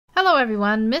Hello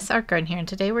everyone, Miss Art Garden here, and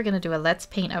today we're going to do a Let's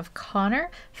Paint of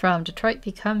Connor from Detroit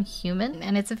Become Human.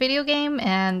 And it's a video game,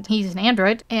 and he's an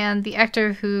android, and the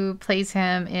actor who plays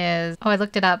him is, I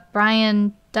looked it up,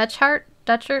 Brian Dutchart,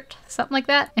 something like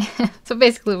that. So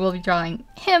basically we'll be drawing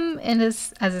him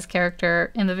as his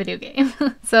character in the video game.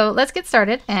 So let's get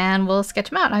started and we'll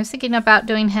sketch him out. I was thinking about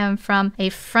doing him from a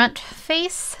front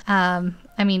face,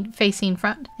 facing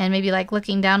front, and maybe like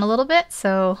looking down a little bit.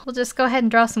 So we'll just go ahead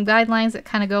and draw some guidelines that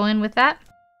kind of go in with that.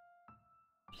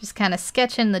 Just kind of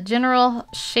sketch in the general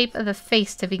shape of the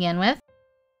face to begin with.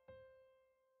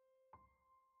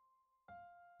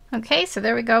 Okay, so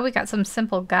there we go. We got some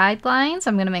simple guidelines.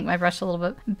 I'm going to make my brush a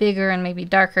little bit bigger and maybe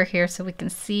darker here so we can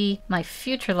see my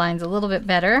future lines a little bit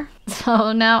better.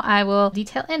 So now I will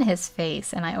detail in his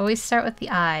face, and I always start with the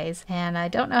eyes, and I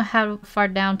don't know how far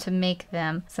down to make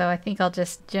them. So I think I'll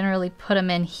just generally put them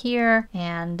in here,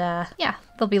 and yeah,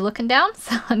 they'll be looking down.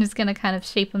 So I'm just going to kind of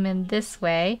shape them in this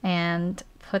way and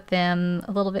put them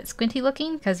a little bit squinty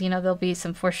looking because, you know, there'll be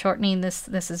some foreshortening. This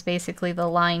is basically the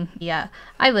line. Yeah,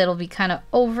 eyelid will be kind of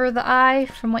over the eye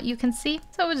from what you can see.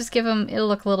 So we'll just give them, it'll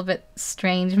look a little bit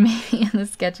strange maybe in the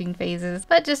sketching phases.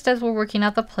 But just as we're working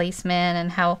out the placement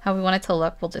and how we want it to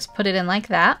look, we'll just put it in like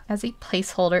that as a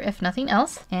placeholder if nothing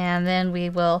else. And then we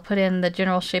will put in the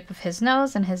general shape of his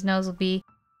nose, and his nose will be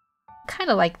kind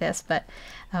of like this, but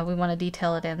we want to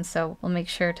detail it in, so we'll make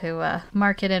sure to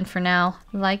mark it in for now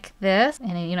like this.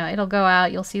 And you know, it'll go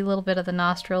out, you'll see a little bit of the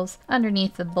nostrils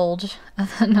underneath the bulge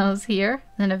of the nose here.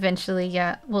 Then eventually,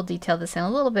 yeah, we'll detail this in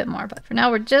a little bit more, but for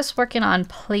now we're just working on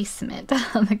placement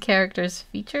of the character's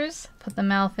features. Put the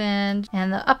mouth in,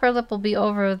 and the upper lip will be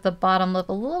over the bottom lip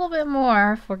a little bit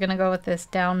more if we're gonna go with this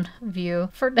down view.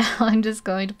 For now, I'm just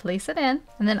going to place it in,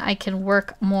 and then I can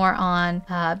work more on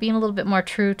being a little bit more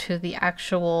true to the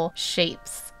actual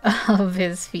shapes of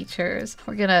his features.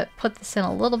 We're gonna put this in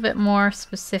a little bit more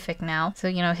specific now. So,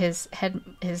 you know, his head,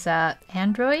 his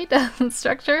android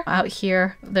structure. Out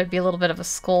here, there'd be a little bit of a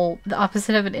skull, the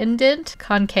opposite of an indent,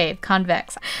 concave,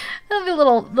 convex. There'll be a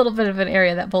little bit of an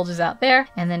area that bulges out there,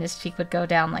 and then his cheek would go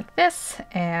down like this,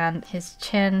 and his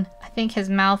chin, I think his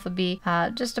mouth would be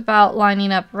just about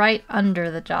lining up right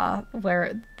under the jaw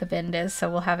where the bend is. So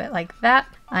we'll have it like that.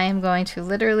 I am going to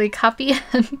literally copy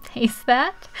and paste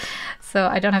that, so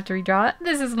I don't have to redraw it.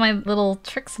 This is my little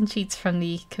tricks and cheats from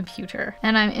the computer.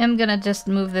 And I am gonna just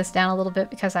move this down a little bit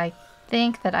because I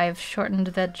think that I've shortened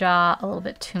the jaw a little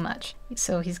bit too much.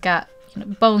 So he's got, you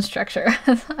know, bone structure,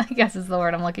 I guess is the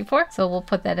word I'm looking for. So we'll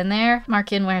put that in there.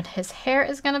 Mark in where his hair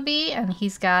is gonna be, and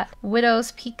he's got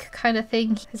widow's peak kind of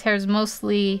thing. His hair is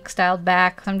mostly styled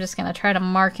back. I'm just gonna try to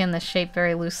mark in the shape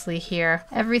very loosely here.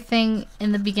 Everything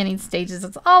in the beginning stages,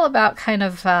 it's all about kind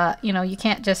of, you know, you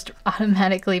can't just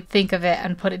automatically think of it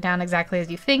and put it down exactly as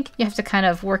you think. You have to kind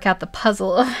of work out the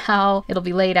puzzle of how it'll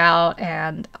be laid out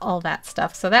and all that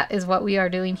stuff. So that is what we are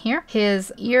doing here.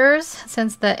 His ears,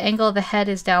 since the angle of the head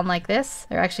is down like this,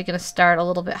 they're actually going to start a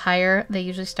little bit higher. They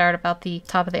usually start about the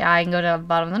top of the eye and go down the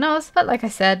bottom of the nose. But like I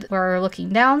said, we're looking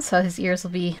down, so his ears will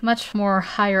be much more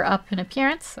higher up in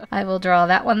appearance. So I will draw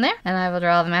that one there, and I will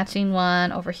draw the matching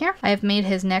one over here. I have made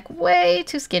his neck way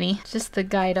too skinny, just the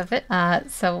guide of it.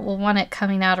 So we'll want it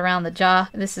coming out around the jaw.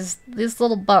 These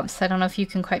little bumps, I don't know if you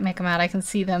can quite make them out. I can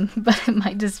see them, but it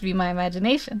might just be my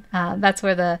imagination. That's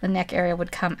where the neck area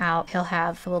would come out. He'll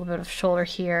have a little bit of shoulder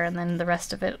here, and then the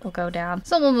rest of it will go down.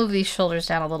 So we'll move these shoulders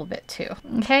down a little bit too.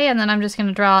 Okay, and then I'm just going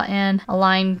to draw in a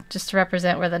line just to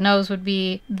represent where the nose would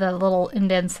be. The little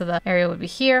indents of the area would be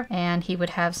here, and he would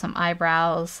have some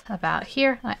eyebrows about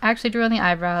here. I actually drew in the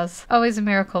eyebrows. Always a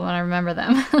miracle when I remember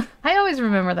them. I always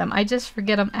remember them. I just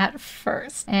forget them at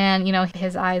first. And you know,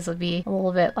 his eyes would be a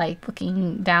little bit like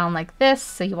looking down like this,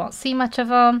 so you won't see much of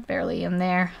them. Barely in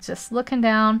there, just looking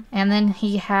down. And then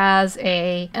he has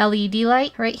a LED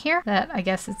light right here that I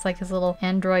guess it's like his little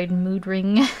Android mood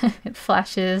ring. It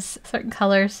flashes certain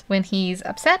colors when he's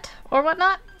upset or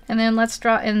whatnot. And then let's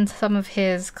draw in some of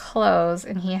his clothes,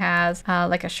 and he has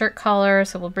like a shirt collar,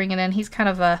 so we'll bring it in. He's kind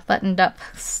of a buttoned up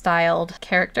styled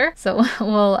character, so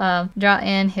we'll draw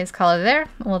in his collar there.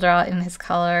 We'll draw in his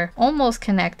collar almost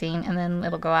connecting, and then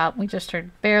it'll go out. We just are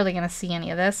barely gonna see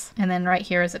any of this. And then right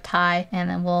here is a tie, and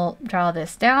then we'll draw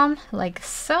this down like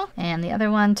so, and the other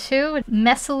one too,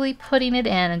 messily putting it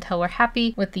in until we're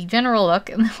happy with the general look,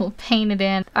 and then we'll paint it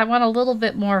in. I want a little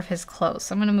bit more of his clothes,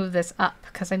 so I'm gonna move this up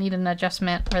because I need an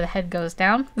adjustment where the head goes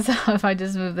down. So if I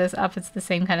just move this up, it's the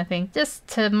same kind of thing. Just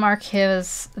to mark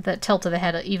the tilt of the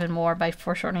head even more by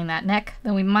foreshortening that neck.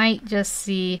 Then we might just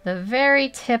see the very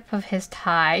tip of his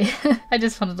tie. I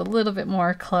just wanted a little bit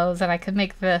more clothes, and I could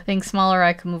make the thing smaller.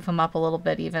 I could move him up a little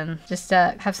bit even, just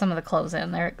to have some of the clothes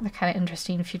in. They're kind of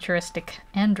interesting, futuristic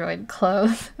android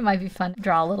clothes. It might be fun to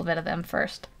draw a little bit of them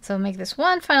first. So make this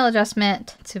one final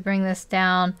adjustment to bring this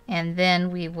down, and then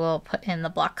we will put in the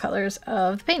block colors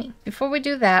of the painting. Before we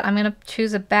do that, I'm going to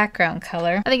choose a background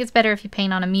color. I think it's better if you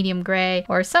paint on a medium gray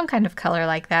or some kind of color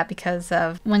like that, because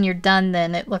of when you're done,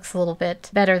 then it looks a little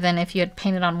bit better than if you had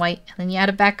painted on white and then you add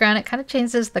a background. It kind of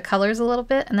changes the colors a little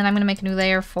bit. And then I'm going to make a new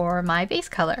layer for my base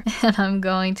color. And I'm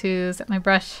going to set my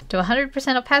brush to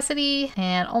 100% opacity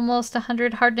and almost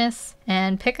 100 hardness,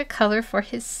 and pick a color for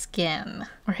his skin,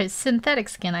 or his synthetic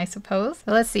skin, I suppose.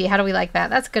 So let's see, how do we like that?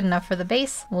 That's good enough for the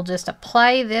base. We'll just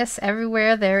apply this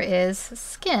everywhere there is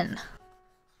skin.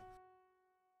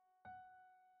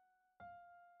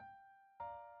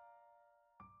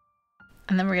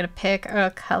 And then we're going to pick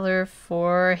a color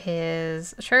for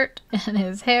his shirt and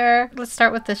his hair. Let's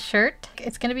start with the shirt.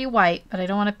 It's going to be white, but I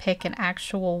don't want to pick an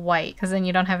actual white because then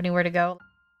you don't have anywhere to go.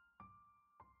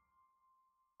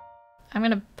 I'm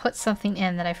going to put something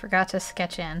in that I forgot to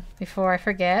sketch in before I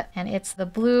forget, and it's the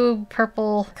blue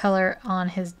purple color on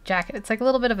his jacket. It's like a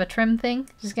little bit of a trim thing.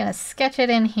 Just going to sketch it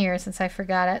in here since I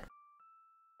forgot it.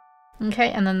 Okay,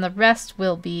 and then the rest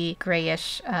will be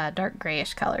grayish, dark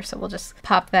grayish color. So we'll just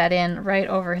pop that in right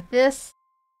over this.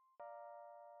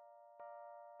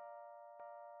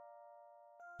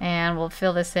 And we'll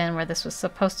fill this in where this was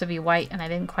supposed to be white and I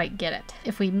didn't quite get it.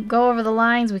 If we go over the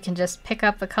lines, we can just pick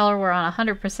up the color. We're on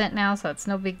 100% now, so it's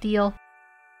no big deal.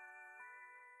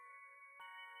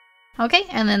 Okay,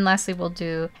 and then lastly we'll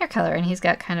do hair color, and he's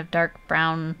got kind of dark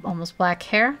brown, almost black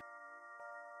hair.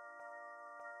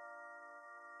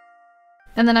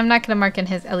 And then I'm not going to mark in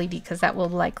his LED because that will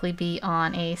likely be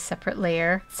on a separate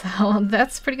layer. So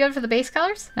that's pretty good for the base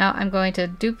colors. Now I'm going to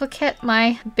duplicate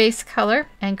my base color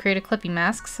and create a clipping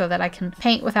mask so that I can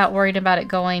paint without worrying about it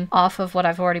going off of what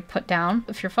I've already put down.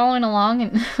 If you're following along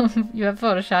and you have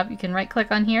Photoshop, you can right click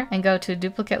on here and go to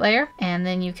duplicate layer, and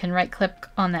then you can right click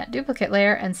on that duplicate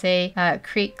layer and say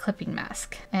create clipping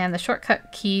mask. And the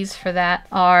shortcut keys for that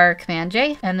are Command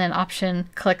J and then Option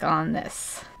click on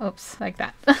this. Oops, like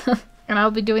that. And I'll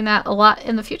be doing that a lot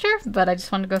in the future, but I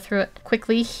just wanted to go through it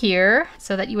quickly here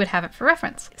so that you would have it for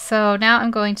reference. So now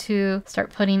I'm going to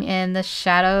start putting in the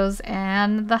shadows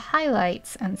and the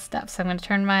highlights and stuff. So I'm going to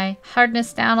turn my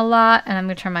hardness down a lot, and I'm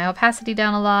going to turn my opacity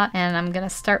down a lot, and I'm going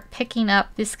to start picking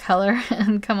up this color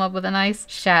and come up with a nice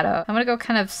shadow. I'm going to go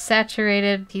kind of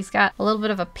saturated. He's got a little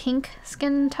bit of a pink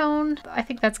skin tone. I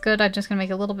think that's good. I'm just going to make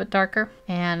it a little bit darker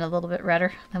and a little bit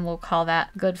redder, and we'll call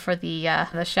that good for the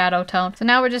shadow tone. So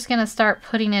now we're just going to start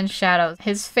putting in shadows.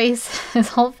 His face, his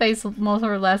whole face more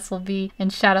or less will be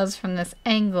in shadows from this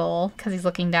angle because he's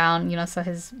looking down, you know, so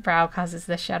his brow causes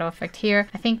this shadow effect here.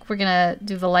 I think we're gonna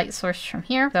do the light source from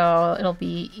here, so it'll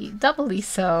be doubly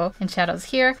so in shadows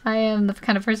here. I am the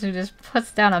kind of person who just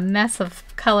puts down a mess of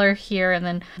color here and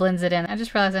then blends it in. I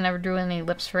just realized I never drew any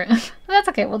lips for it. That's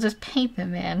okay, we'll just paint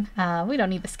them in. We don't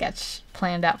need the sketch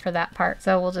planned out for that part.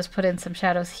 So we'll just put in some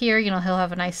shadows here. You know, he'll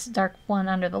have a nice dark one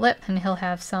under the lip, and he'll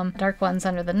have some dark ones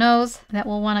under the nose that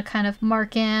we'll want to kind of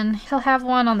mark in. He'll have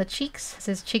one on the cheeks.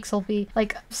 His cheeks will be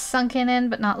like sunken in,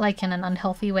 but not like in an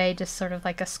unhealthy way, just sort of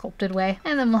like a sculpted way.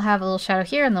 And then we'll have a little shadow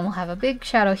here, and then we'll have a big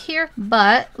shadow here.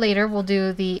 But later we'll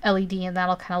do the LED, and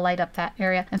that'll kind of light up that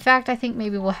area. In fact, I think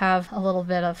maybe we'll have a little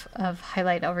bit of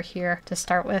highlight over here to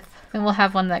start with. Then we'll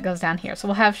have one that goes down here. So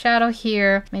we'll have shadow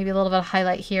here, maybe a little bit of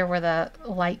highlight here where the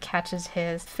light catches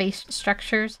his face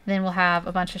structures. Then we'll have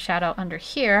a bunch of shadow under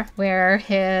here where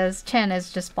his chin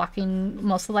is just blocking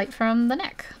most of the light from the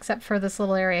neck. Except for this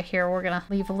little area here, we're gonna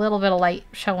leave a little bit of light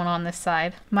showing on this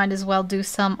side. Might as well do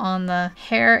some on the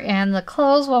hair and the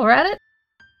clothes while we're at it.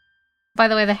 By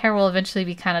the way, the hair will eventually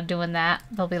be kind of doing that.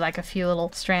 There'll be like a few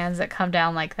little strands that come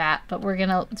down like that, but we're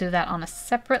gonna do that on a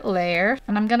separate layer.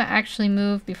 And I'm gonna actually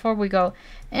move, before we go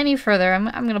any further, I'm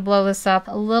gonna blow this up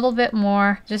a little bit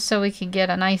more just so we can get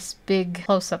a nice big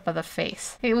close-up of the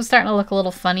face. It was starting to look a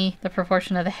little funny, the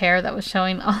proportion of the hair that was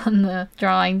showing on the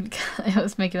drawing. It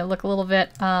was making it look a little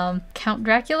bit Count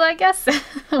Dracula, I guess.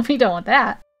 We don't want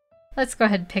that. Let's go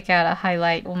ahead and pick out a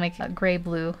highlight. We'll make a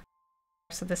gray-blue.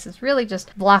 So this is really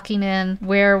just blocking in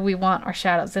where we want our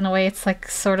shadows. In a way, it's like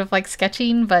sort of like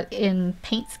sketching, but in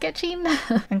paint sketching.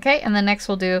 Okay, and then next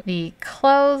we'll do the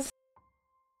clothes.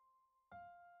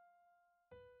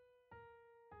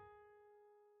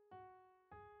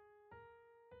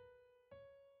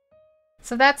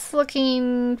 So that's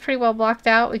looking pretty well blocked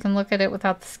out. We can look at it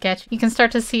without the sketch. You can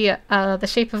start to see the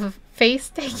shape of a face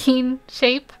taking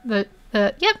shape.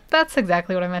 Yep, that's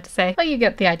exactly what I meant to say. But you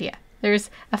get the idea.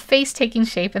 There's a face taking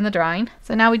shape in the drawing.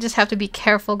 So now we just have to be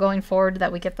careful going forward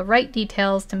that we get the right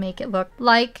details to make it look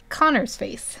like Connor's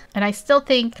face. And I still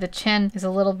think the chin is a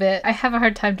little bit... I have a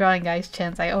hard time drawing guys'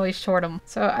 chins. I always short them.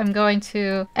 So I'm going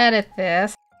to edit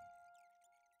this.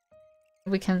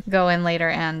 We can go in later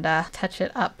and touch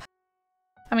it up.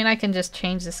 I mean, I can just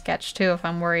change the sketch too if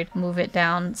I'm worried, move it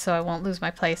down so I won't lose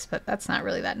my place, but that's not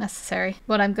really that necessary.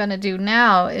 What I'm going to do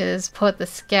now is put the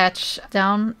sketch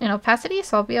down in opacity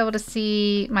so I'll be able to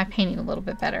see my painting a little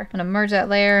bit better. I'm going to merge that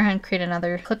layer and create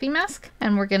another clipping mask,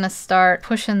 and we're going to start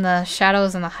pushing the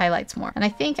shadows and the highlights more. And I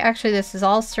think actually this is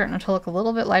all starting to look a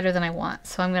little bit lighter than I want.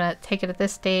 So I'm going to take it at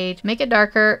this stage, make it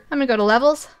darker. I'm going to go to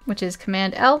levels, which is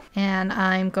Command L, and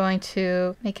I'm going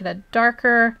to make it a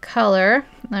darker color.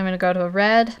 I'm going to go to a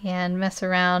red and mess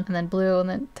around, and then blue, and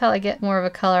then until I get more of a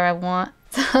color I want.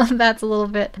 So that's a little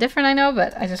bit different, I know,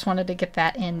 but I just wanted to get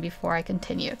that in before I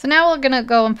continue. So now we're going to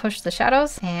go and push the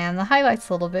shadows and the highlights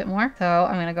a little bit more. So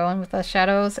I'm going to go in with the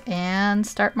shadows and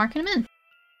start marking them in.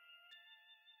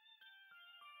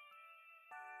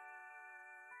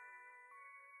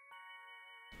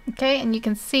 Okay, and you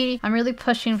can see I'm really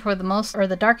pushing for the most, or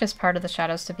the darkest part of the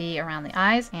shadows to be around the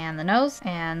eyes and the nose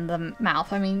and the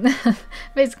mouth. I mean,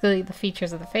 basically the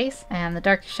features of the face. And the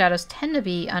darkest shadows tend to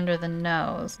be under the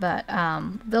nose, but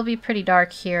they'll be pretty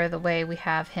dark here the way we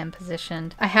have him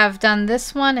positioned. I have done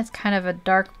this one. It's kind of a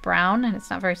dark brown and it's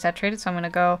not very saturated, so I'm going to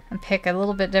go and pick a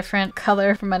little bit different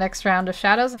color for my next round of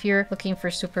shadows. If you're looking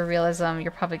for super realism,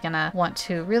 you're probably going to want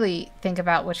to really think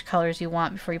about which colors you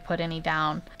want before you put any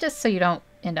down, just so you don't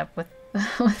end up with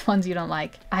ones you don't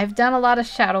like. I've done a lot of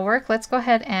shadow work. Let's go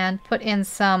ahead and put in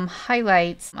some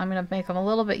highlights. I'm going to make them a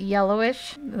little bit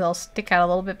yellowish. They'll stick out a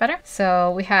little bit better.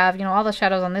 So we have, you know, all the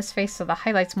shadows on this face, so the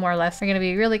highlights more or less are going to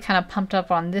be really kind of pumped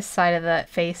up on this side of the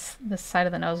face. This side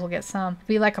of the nose will get some. It'll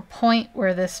be like a point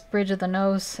where this bridge of the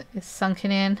nose is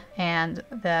sunken in and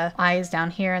the eye is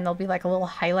down here, and there'll be like a little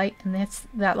highlight, and it's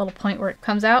that little point where it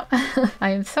comes out. I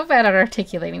am so bad at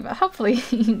articulating, but hopefully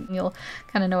you'll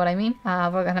kind of know what I mean.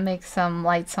 We're going to make some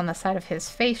lights on the side of his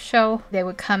face show. They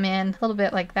would come in a little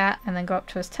bit like that and then go up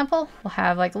to his temple. We'll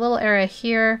have like a little area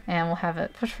here, and we'll have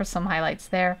it push for some highlights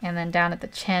there. And then down at the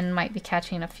chin might be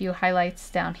catching a few highlights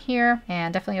down here,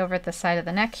 and definitely over at the side of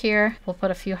the neck here. We'll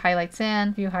put a few highlights in,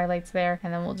 a few highlights there,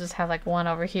 and then we'll just have like one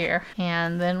over here.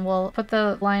 And then we'll put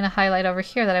the line of highlight over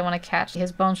here that I want to catch.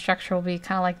 His bone structure will be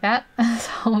kind of like that.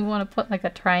 So we want to put like a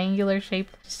triangular shape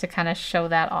just to kind of show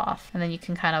that off. And then you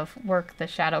can kind of work the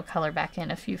shadow color back in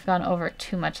if you've gone over it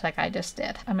too much like I just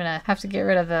did. I'm gonna have to get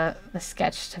rid of the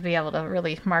sketch to be able to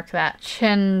really mark that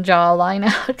chin jaw line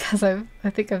out, because I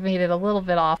think I've made it a little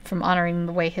bit off from honoring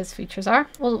the way his features are.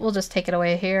 We'll just take it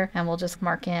away here and we'll just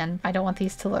mark in. I don't want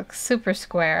these to look super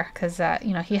square because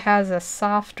you know, he has a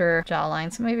softer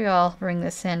jawline, so maybe I'll bring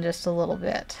this in just a little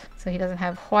bit so he doesn't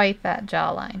have quite that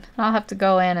jawline. I'll have to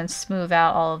go in and smooth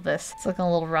out all of this. It's looking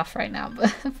a little rough right now,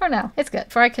 but for now, it's good.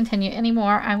 Before I continue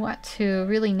anymore, I want to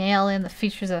really nail in the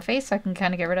features of the face so I can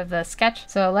kind of get rid of the sketch.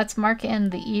 So let's mark in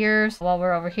the ears while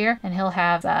we're over here, and he'll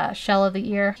have the shell of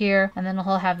the ear here, and then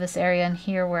he'll have this area in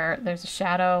here where there's a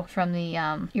shadow from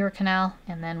the ear canal,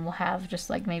 and then we'll have just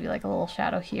like maybe like a little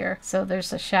shadow here. So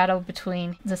there's a shadow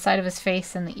between the side of his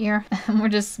face and the ear, and we're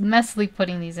just messily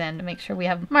putting these in to make sure we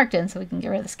have marked in so we can get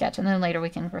rid of the sketch. And then later we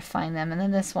can refine them. And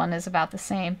then this one is about the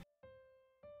same.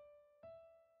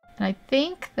 And I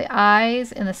think the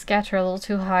eyes in the sketch are a little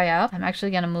too high up. I'm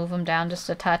actually going to move them down just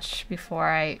a touch before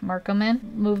I mark them in.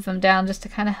 Move them down just to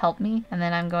kind of help me. And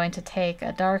then I'm going to take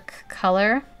a dark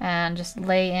color and just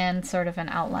lay in sort of an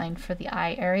outline for the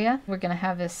eye area. We're going to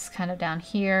have this kind of down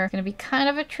here. It's going to be kind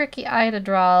of a tricky eye to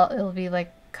draw. It'll be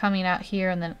like coming out here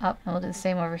and then up. And we'll do the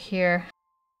same over here.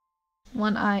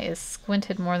 One eye is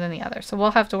squinted more than the other, so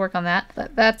we'll have to work on that.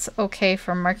 But that's okay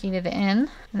for marking it in. And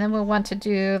then we'll want to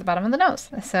do the bottom of the nose.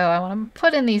 So I want to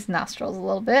put in these nostrils a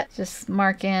little bit. Just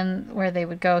mark in where they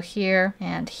would go here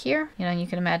and here. You know, you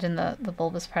can imagine the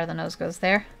bulbous part of the nose goes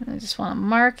there. And I just want to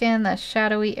mark in that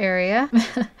shadowy area.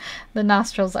 The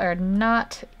nostrils are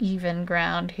not even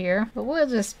ground here, but we'll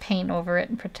just paint over it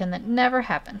and pretend that never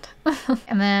happened.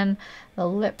 And then the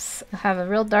lips. They'll have a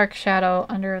real dark shadow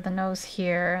under the nose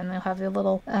here, and they'll have a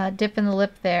little dip in the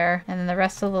lip there, and then the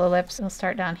rest of the lips will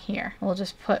start down here. We'll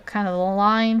just put kind of the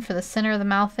line for the center of the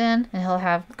mouth in, and he'll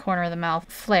have the corner of the mouth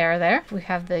flare there. We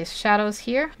have the shadows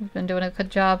here. We've been doing a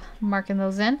good job marking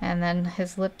those in, and then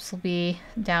his lips will be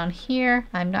down here.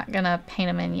 I'm not gonna paint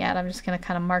them in yet. I'm just gonna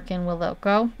kind of mark in where they'll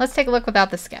go. Let's take a look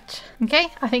without the sketch. Okay,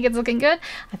 I think it's looking good.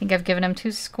 I think I've given him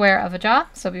too square of a jaw,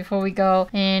 so before we go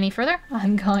any further,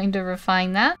 I'm going to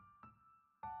refine that.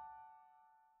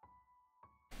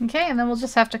 Okay, and then we'll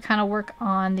just have to kind of work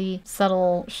on the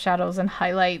subtle shadows and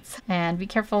highlights and be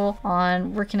careful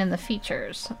on working in the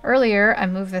features. Earlier, I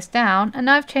moved this down and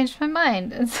now I've changed my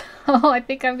mind. And so I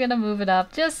think I'm gonna move it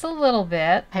up just a little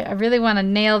bit. I really want to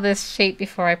nail this shape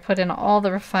before I put in all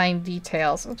the refined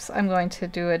details. Oops, I'm going to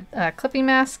do a clipping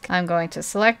mask. I'm going to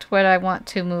select what I want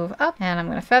to move up and I'm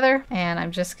gonna feather, and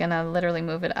I'm just gonna literally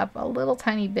move it up a little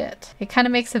tiny bit. It kind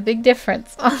of makes a big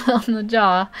difference on the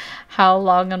jaw, how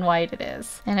long and wide it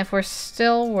is. And if we're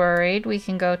still worried, we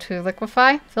can go to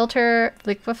liquify, filter,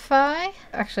 liquify.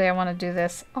 Actually, I want to do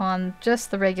this on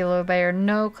just the regular layer,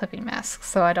 no clipping masks,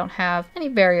 so I don't have any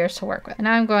barriers to work with. And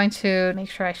now I'm going to make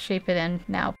sure I shape it in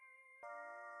now.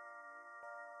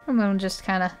 I'm going to just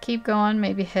kind of keep going.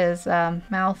 Maybe his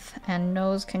mouth and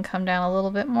nose can come down a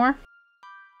little bit more.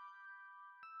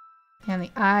 And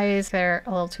the eyes, they're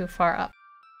a little too far up.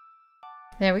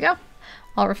 There we go.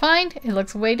 All refined. It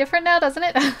looks way different now, doesn't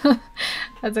it?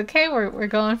 That's okay. We're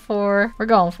going for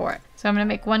it. So I'm gonna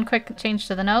make one quick change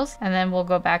to the nose, and then we'll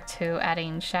go back to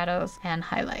adding shadows and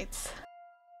highlights.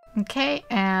 Okay,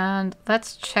 and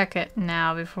let's check it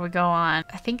now before we go on.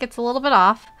 I think it's a little bit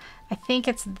off. I think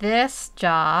it's this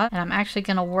jaw, and I'm actually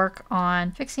gonna work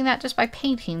on fixing that just by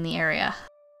painting the area.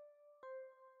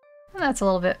 And that's a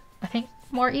little bit, I think,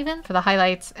 more even for the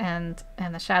highlights and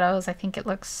the shadows. I think it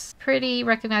looks pretty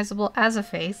recognizable as a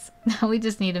face. Now we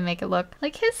just need to make it look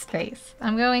like his face.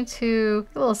 I'm going to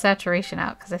get a little saturation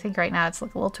out because I think right now it's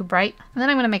looking a little too bright. And then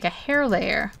I'm going to make a hair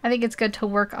layer. I think it's good to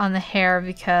work on the hair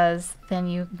because then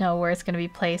you know where it's going to be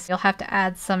placed. You'll have to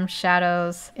add some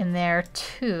shadows in there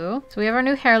too. So we have our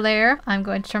new hair layer. I'm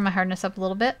going to turn my hardness up a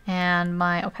little bit and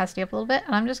my opacity up a little bit,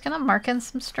 and I'm just going to mark in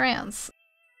some strands.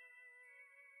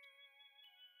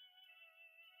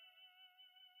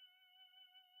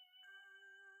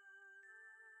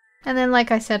 And then, like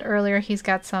I said earlier, he's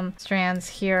got some strands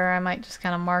here. I might just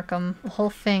kind of mark them. The whole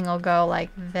thing will go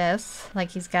like this. Like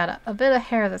he's got a bit of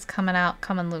hair that's coming out,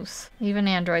 coming loose. Even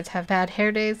androids have bad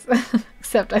hair days.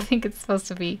 Except I think it's supposed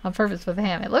to be on purpose with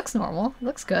him. It looks normal. It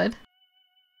looks good.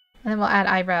 And then we'll add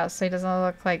eyebrows so he doesn't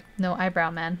look like no eyebrow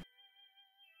man.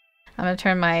 I'm going to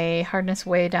turn my hardness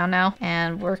way down now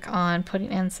and work on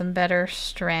putting in some better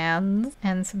strands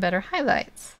and some better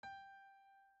highlights.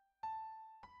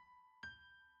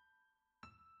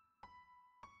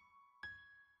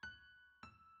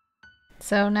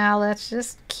 So now let's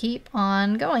just keep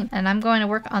on going. And I'm going to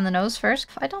work on the nose first.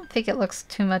 I don't think it looks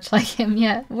too much like him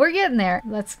yet. We're getting there.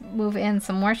 Let's move in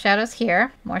some more shadows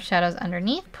here. More shadows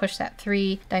underneath. Push that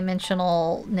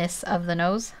three-dimensionalness of the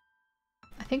nose.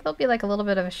 I think there'll be like a little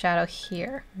bit of a shadow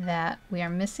here that we are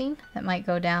missing. That might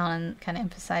go down and kind of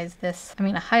emphasize this. I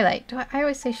mean a highlight. I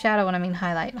always say shadow when I mean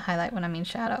highlight, and highlight when I mean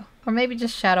shadow. Or maybe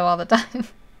just shadow all the time.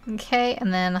 Okay,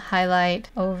 and then highlight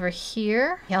over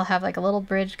here. He'll have like a little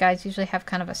bridge. Guys usually have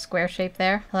kind of a square shape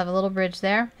there. He'll have a little bridge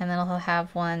there, and then he'll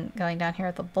have one going down here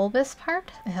at the bulbous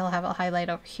part. And he'll have a highlight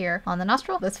over here on the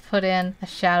nostril. Let's put in a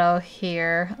shadow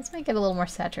here. Let's make it a little more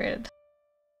saturated.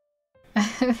 I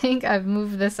think I've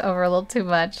moved this over a little too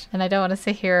much, and I don't want to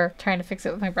sit here trying to fix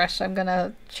it with my brush. So I'm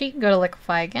gonna cheat and go to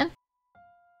liquify again.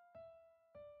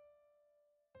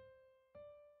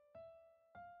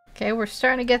 Okay, we're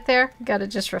starting to get there. Gotta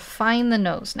just refine the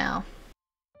nose now.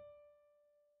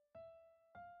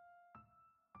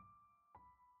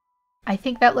 I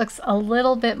think that looks a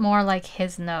little bit more like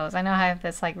his nose. I know I have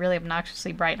this like really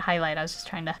obnoxiously bright highlight I was just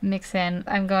trying to mix in.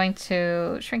 I'm going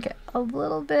to shrink it a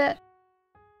little bit.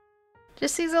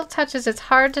 Just these little touches. It's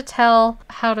hard to tell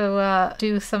how to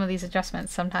do some of these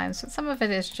adjustments sometimes, but some of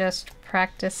it is just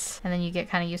practice and then you get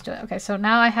kind of used to it. Okay, so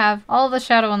now I have all the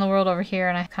shadow in the world over here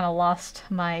and I kind of lost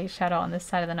my shadow on this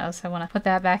side of the nose, so I want to put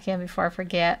that back in before I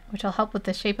forget, which will help with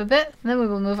the shape a bit. And then we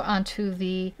will move on to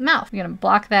the mouth. We're going to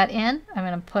block that in. I'm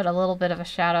going to put a little bit of a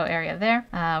shadow area there.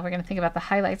 We're going to think about the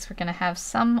highlights. We're going to have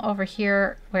some over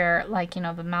here where, like, you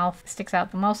know, the mouth sticks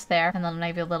out the most there, and then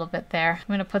maybe a little bit there. I'm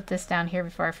going to put this down here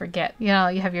before I forget. You know,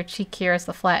 you have your cheek here as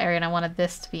the flat area, and I wanted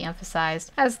this to be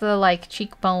emphasized as the like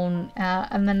cheekbone,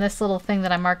 and then this little thing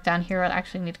that I marked down here would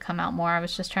actually need to come out more. I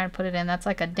was just trying to put it in. That's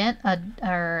like a dent,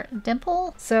 or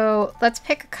dimple. So let's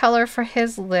pick a color for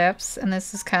his lips. And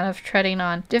this is kind of treading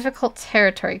on difficult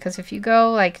territory, because if you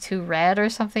go like too red or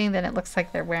something, then it looks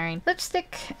like they're wearing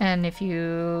lipstick. And if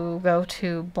you go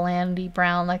too blandy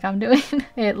brown like I'm doing,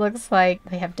 it looks like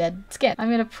they have dead skin. I'm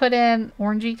going to put in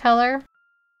orangey color.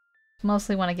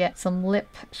 Mostly want to get some lip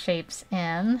shapes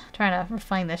in. Trying to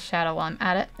refine this shadow while I'm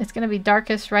at it. It's going to be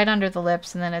darkest right under the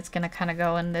lips, and then it's going to kind of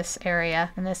go in this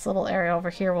area. And this little area over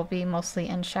here will be mostly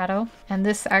in shadow. And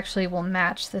this actually will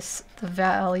match the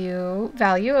value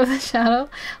of the shadow.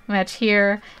 Match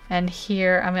here and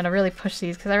here. I'm going to really push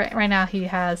these because right now he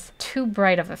has too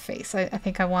bright of a face. I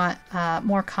think I want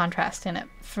more contrast in it.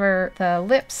 For the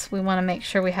lips, we want to make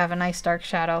sure we have a nice dark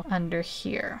shadow under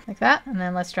here, like that. And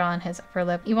then let's draw in his upper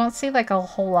lip. You won't see like a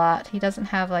whole lot. He doesn't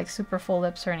have like super full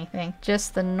lips or anything.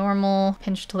 Just the normal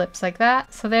pinched lips like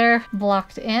that. So they're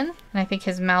blocked in. And I think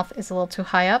his mouth is a little too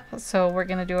high up. So we're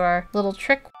going to do our little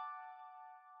trick.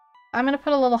 I'm going to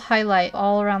put a little highlight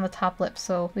all around the top lip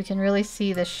so we can really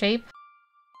see the shape.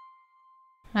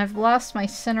 I've lost my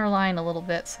center line a little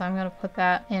bit, so I'm going to put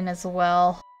that in as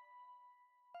well.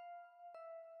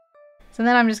 So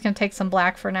then I'm just going to take some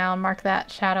black for now and mark that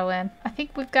shadow in. I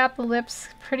think we've got the lips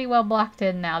pretty well blocked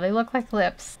in now. They look like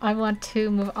lips. I want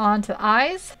to move on to the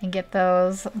eyes and get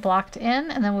those blocked in,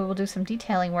 and then we will do some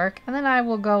detailing work. And then I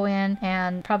will go in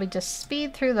and probably just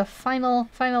speed through the final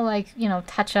like, you know,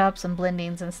 touch-ups and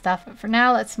blendings and stuff. But for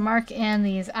now, let's mark in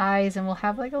these eyes, and we'll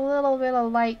have like a little bit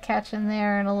of light catching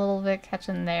there and a little bit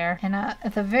catching there. And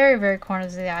at the very, very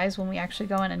corners of the eyes, when we actually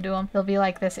go in and do them, there'll be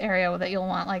like this area that you'll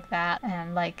want like that,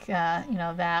 and like, you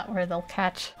know, that where they'll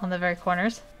catch on the very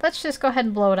corners. Let's just go ahead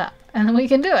and blow it up, and then we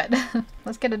can do it.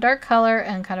 Let's get a dark color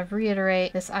and kind of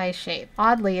reiterate this eye shape.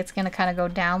 Oddly, it's going to kind of go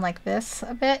down like this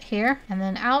a bit here, and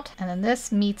then out, and then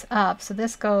this meets up. So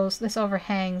this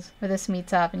overhangs where this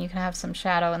meets up, and you can have some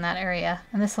shadow in that area.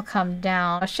 And this will come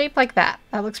down. A shape like that.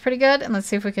 That looks pretty good, and let's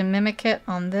see if we can mimic it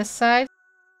on this side.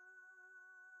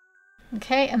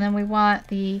 Okay, and then we want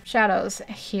the shadows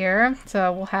here.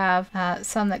 So we'll have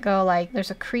some that go like,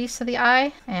 there's a crease of the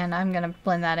eye, and I'm going to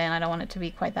blend that in. I don't want it to be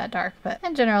quite that dark, but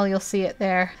in general, you'll see it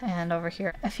there and over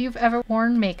here. If you've ever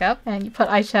worn makeup and you put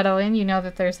eyeshadow in, you know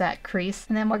that there's that crease.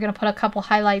 And then we're going to put a couple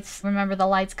highlights. Remember, the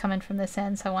light's coming from this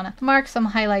end, so I want to mark some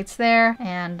highlights there,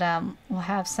 and we'll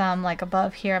have some like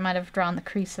above here. I might have drawn the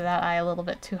crease of that eye a little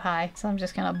bit too high, so I'm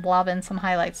just going to blob in some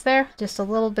highlights there. Just a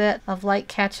little bit of light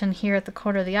catching here at the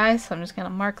corner of the eye, so I'm just going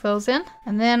to mark those in.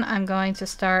 And then I'm going to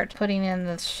start putting in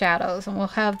the shadows, and we'll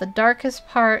have the darkest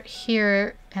part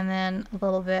here, and then a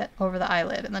little bit over the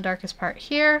eyelid, and the darkest part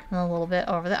here, and a little bit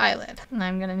over the eyelid. And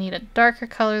I'm going to need a darker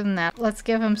color than that. Let's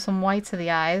give him some white to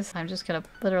the eyes. I'm just going to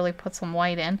literally put some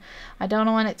white in. I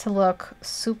don't want it to look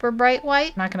super bright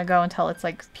white. I'm not going to go until it's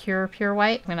like pure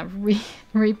white. I'm going to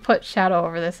re-put shadow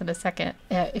over this in a second.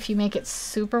 If you make it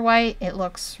super white, it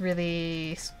looks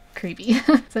really creepy.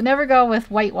 So never go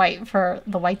with white for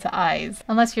the white to eyes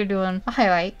unless you're doing a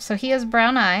highlight. So he has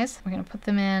brown eyes. We're going to put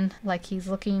them in like he's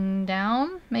looking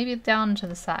down, maybe down to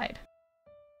the side.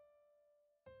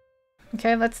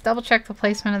 Okay, let's double check the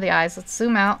placement of the eyes. Let's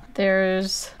zoom out.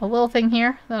 There's a little thing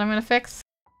here that I'm going to fix.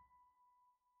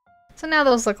 So now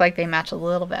those look like they match a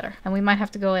little better. And we might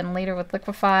have to go in later with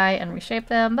Liquify and reshape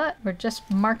them, but we're just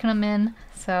marking them in.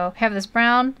 So we have this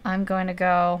brown. I'm going to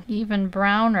go even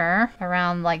browner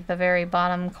around like the very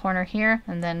bottom corner here.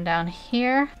 And then down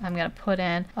here, I'm going to put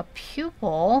in a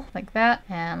pupil like that.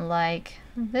 And like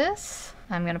this,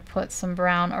 I'm going to put some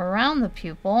brown around the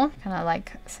pupil, kind of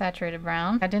like saturated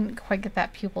brown. I didn't quite get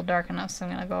that pupil dark enough, so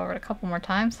I'm going to go over it a couple more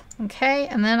times. Okay,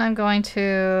 and then I'm going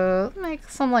to make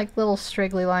some like little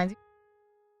straggly lines.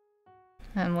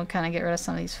 And we'll kind of get rid of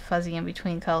some of these fuzzy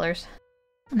in-between colors.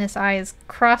 And this eye is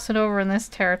crossing over in this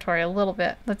territory a little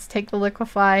bit. Let's take the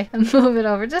Liquify and move it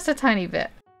over just a tiny bit.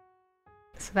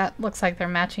 So that looks like they're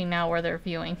matching now where they're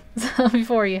viewing. So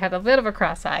before you had a bit of a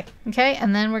cross eye. Okay,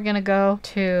 and then we're going to go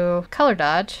to Color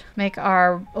Dodge. Make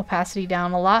our opacity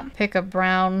down a lot. Pick a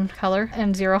brown color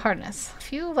and 0 hardness. A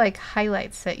few like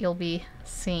highlights that you'll be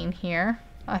seeing here.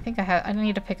 I think I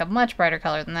need to pick a much brighter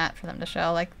color than that for them to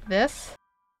show, like this.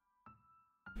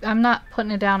 I'm not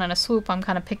putting it down in a swoop. I'm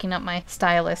kind of picking up my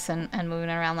stylus and moving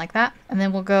it around like that. And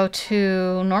then we'll go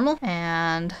to normal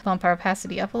and bump our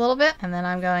opacity up a little bit. And then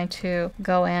I'm going to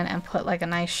go in and put like a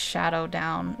nice shadow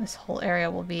down. This whole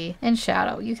area will be in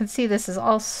shadow. You can see this is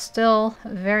all still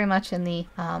very much in the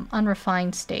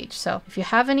unrefined stage. So if you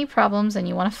have any problems and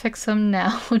you want to fix them,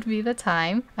 now would be the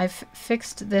time. I've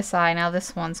fixed this eye. Now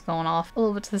this one's going off a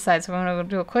little bit to the side. So I'm going to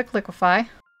do a quick Liquify.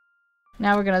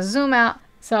 Now we're going to zoom out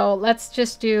So let's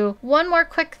just do one more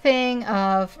quick thing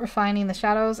of refining the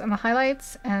shadows and the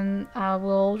highlights, and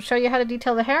we'll show you how to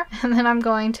detail the hair, and then I'm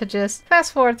going to just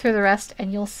fast forward through the rest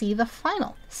and you'll see the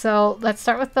final. So let's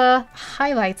start with the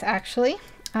highlights actually.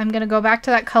 I'm going to go back to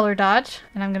that color dodge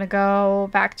and I'm going to go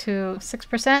back to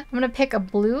 6%. I'm going to pick a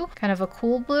blue, kind of a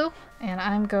cool blue, and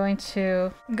I'm going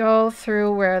to go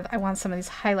through where I want some of these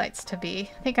highlights to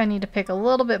be. I think I need to pick a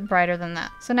little bit brighter than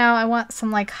that. So now I want some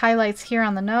like highlights here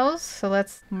on the nose. So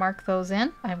let's mark those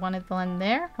in. I wanted one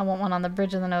there. I want one on the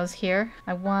bridge of the nose here.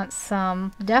 I want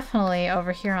some definitely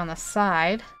over here on the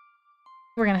side.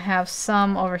 We're going to have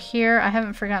some over here. I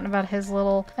haven't forgotten about his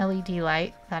little LED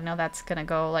light. I know that's going to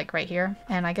go like right here.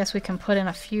 And I guess we can put in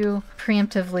a few,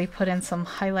 preemptively put in some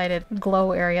highlighted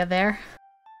glow area there.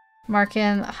 Mark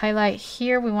in a highlight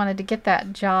here. We wanted to get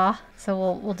that jaw,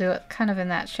 so we'll do it kind of in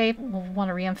that shape. We'll want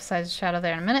to re-emphasize the shadow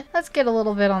there in a minute. Let's get a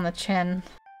little bit on the chin.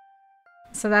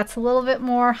 So that's a little bit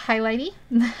more highlighty.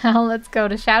 Now let's go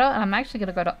to shadow, and I'm actually going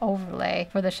to go to overlay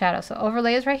for the shadow. So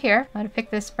overlay is right here. I'm going to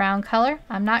pick this brown color.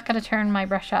 I'm not going to turn my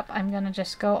brush up. I'm going to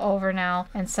just go over now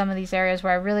in some of these areas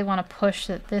where I really want to push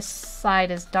that this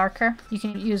side is darker. You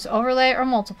can use overlay or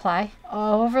multiply.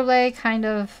 Overlay kind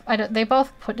of, they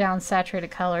both put down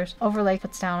saturated colors. Overlay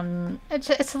puts down,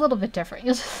 it's a little bit different.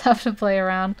 You'll just have to play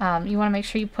around. You want to make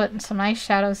sure you put in some nice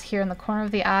shadows here in the corner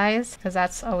of the eyes, because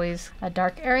that's always a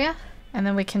dark area. And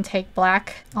then we can take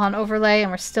black on overlay,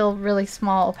 and we're still really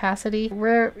small opacity.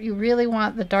 Where you really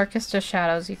want the darkest of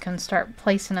shadows, you can start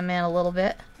placing them in a little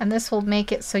bit. And this will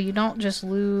make it so you don't just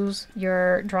lose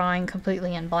your drawing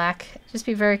completely in black. Just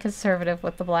be very conservative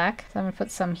with the black. So I'm going to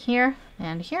put some here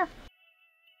and here.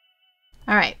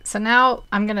 Alright, so now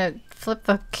I'm going to flip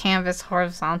the canvas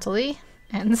horizontally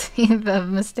and see the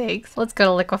mistakes. Let's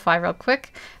go to liquify real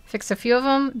quick, fix a few of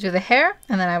them, do the hair,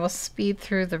 and then I will speed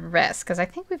through the rest, because I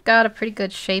think we've got a pretty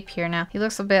good shape here now. He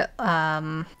looks a bit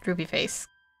droopy face.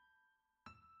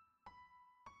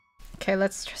 Okay,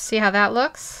 let's see how that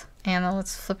looks, and then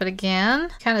let's flip it again.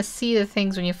 Kind of see the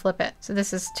things when you flip it. So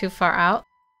this is too far out.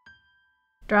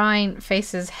 Drawing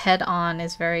faces head on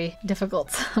is very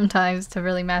difficult sometimes to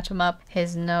really match them up.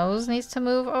 His nose needs to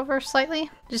move over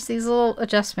slightly. Just these little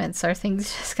adjustments are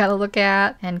things you just gotta look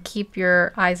at and keep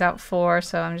your eyes out for.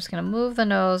 So I'm just gonna move the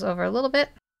nose over a little bit.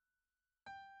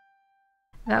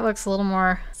 That looks a little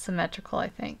more symmetrical, I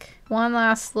think. One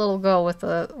last little go with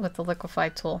the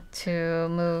liquify tool to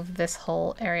move this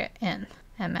whole area in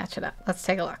and match it up. Let's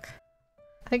take a look.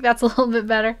 I think that's a little bit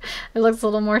better. It looks a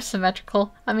little more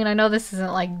symmetrical. I mean, I know this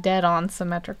isn't like dead on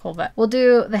symmetrical, but we'll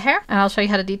do the hair and I'll show you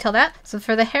how to detail that. So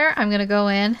for the hair, I'm gonna go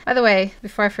in. By the way,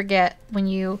 before I forget, when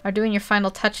you are doing your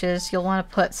final touches, you'll want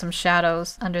to put some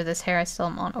shadows under this hair. I still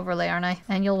am on overlay, aren't I?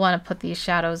 And you'll want to put these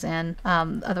shadows in.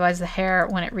 Otherwise the hair,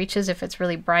 when it reaches, if it's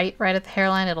really bright right at the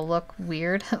hairline, it'll look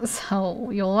weird. So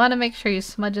you'll want to make sure you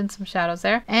smudge in some shadows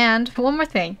there. And one more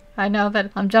thing. I know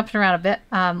that I'm jumping around a bit.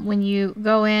 When you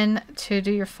go in to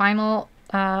do your final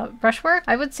brushwork,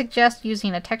 I would suggest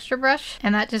using a texture brush,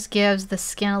 and that just gives the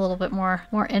skin a little bit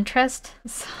more interest.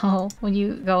 So when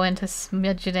you go in to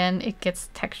smudge it in, it gets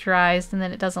texturized, and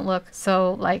then it doesn't look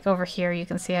so like over here. You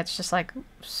can see it's just like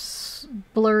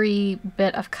blurry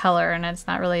bit of color, and it's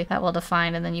not really that well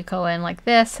defined. And then you go in like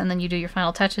this, and then you do your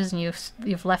final touches, and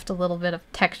you've left a little bit of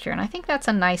texture, and I think that's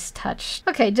a nice touch.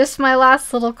 Okay, just my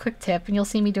last little quick tip, and you'll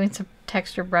see me doing some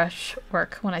texture brush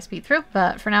work when I speed through.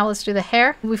 But for now, let's do the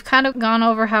hair. We've kind of gone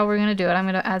over how we're going to do it. I'm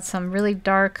going to add some really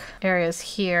dark areas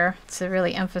here to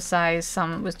really emphasize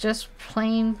some with just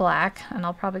plain black, and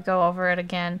I'll probably go over it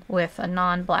again with a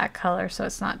non-black color, so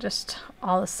it's not just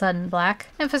all of a sudden black.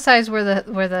 Emphasize where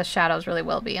the shadows really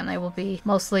will be, and they will be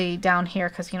mostly down here,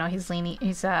 because you know he's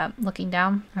looking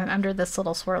down under this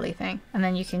little swirly thing. And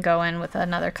then you can go in with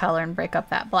another color and break up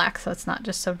that black, so it's not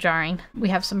just so jarring. We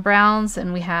have some browns,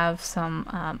 and we have some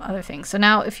other things. So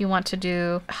now if you want to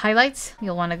do highlights,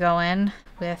 you'll want to go in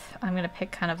with, I'm going to pick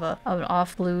kind of an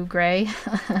off blue gray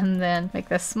and then make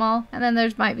this small. And then there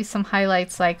might be some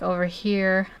highlights like over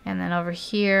here, and then over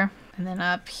here, and then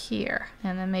up here,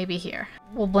 and then maybe here.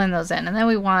 We'll blend those in. And then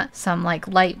we want some like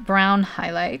light brown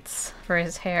highlights for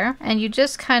his hair. And you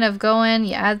just kind of go in,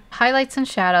 you add highlights and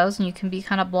shadows, and you can be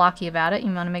kind of blocky about it.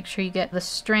 You want to make sure you get the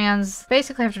strands.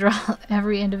 Basically, I have to draw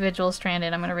every individual strand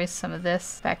in. I'm going to erase some of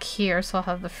this back here, so I'll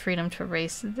have the freedom to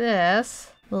erase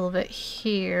this a little bit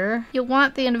here. You'll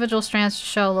want the individual strands to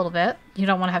show a little bit, you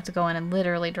don't want to have to go in and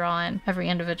literally draw in every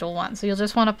individual one. So you'll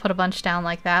just want to put a bunch down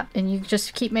like that, and you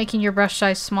just keep making your brush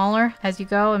size smaller as you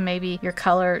go, and maybe your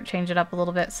color, change it up a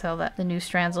little bit so that the new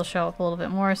strands will show up a little bit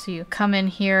more. So you come in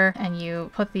here and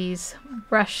you put these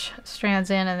brush strands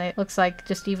in, and it looks like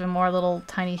just even more little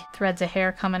tiny threads of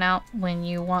hair coming out. When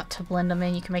you want to blend them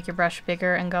in, you can make your brush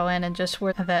bigger and go in and just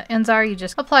where the ends are, you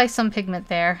just apply some pigment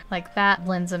there like that,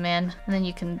 blends them in, and then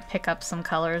you can pick up some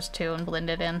colors too and blend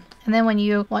it in. And then when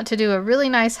you want to do a really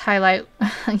nice highlight,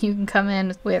 you can come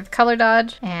in with Color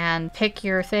Dodge and pick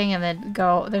your thing and then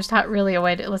go, there's not really a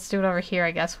way to, let's do it over here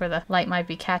I guess where the light might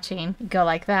be catching. You go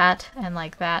like that and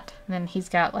like that, and then he's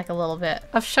got like a little bit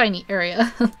of shiny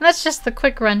area. That's just the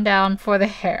quick rundown for the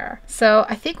hair. So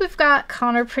I think we've got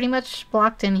Connor pretty much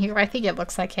blocked in here. I think it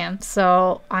looks like him.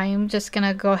 So I'm just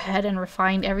gonna go ahead and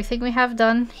refine everything we have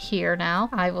done here now.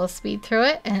 I will speed through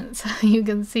it and so you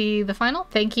can see the final.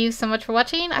 Thank you so much for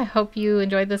watching. I hope you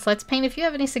enjoyed this Let's Paint. If you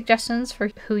have any suggestions for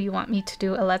who you want me to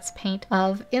do a Let's Paint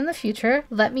of in the future,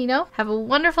 let me know. Have a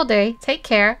wonderful day, take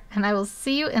care, and I will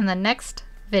see you in the next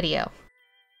video.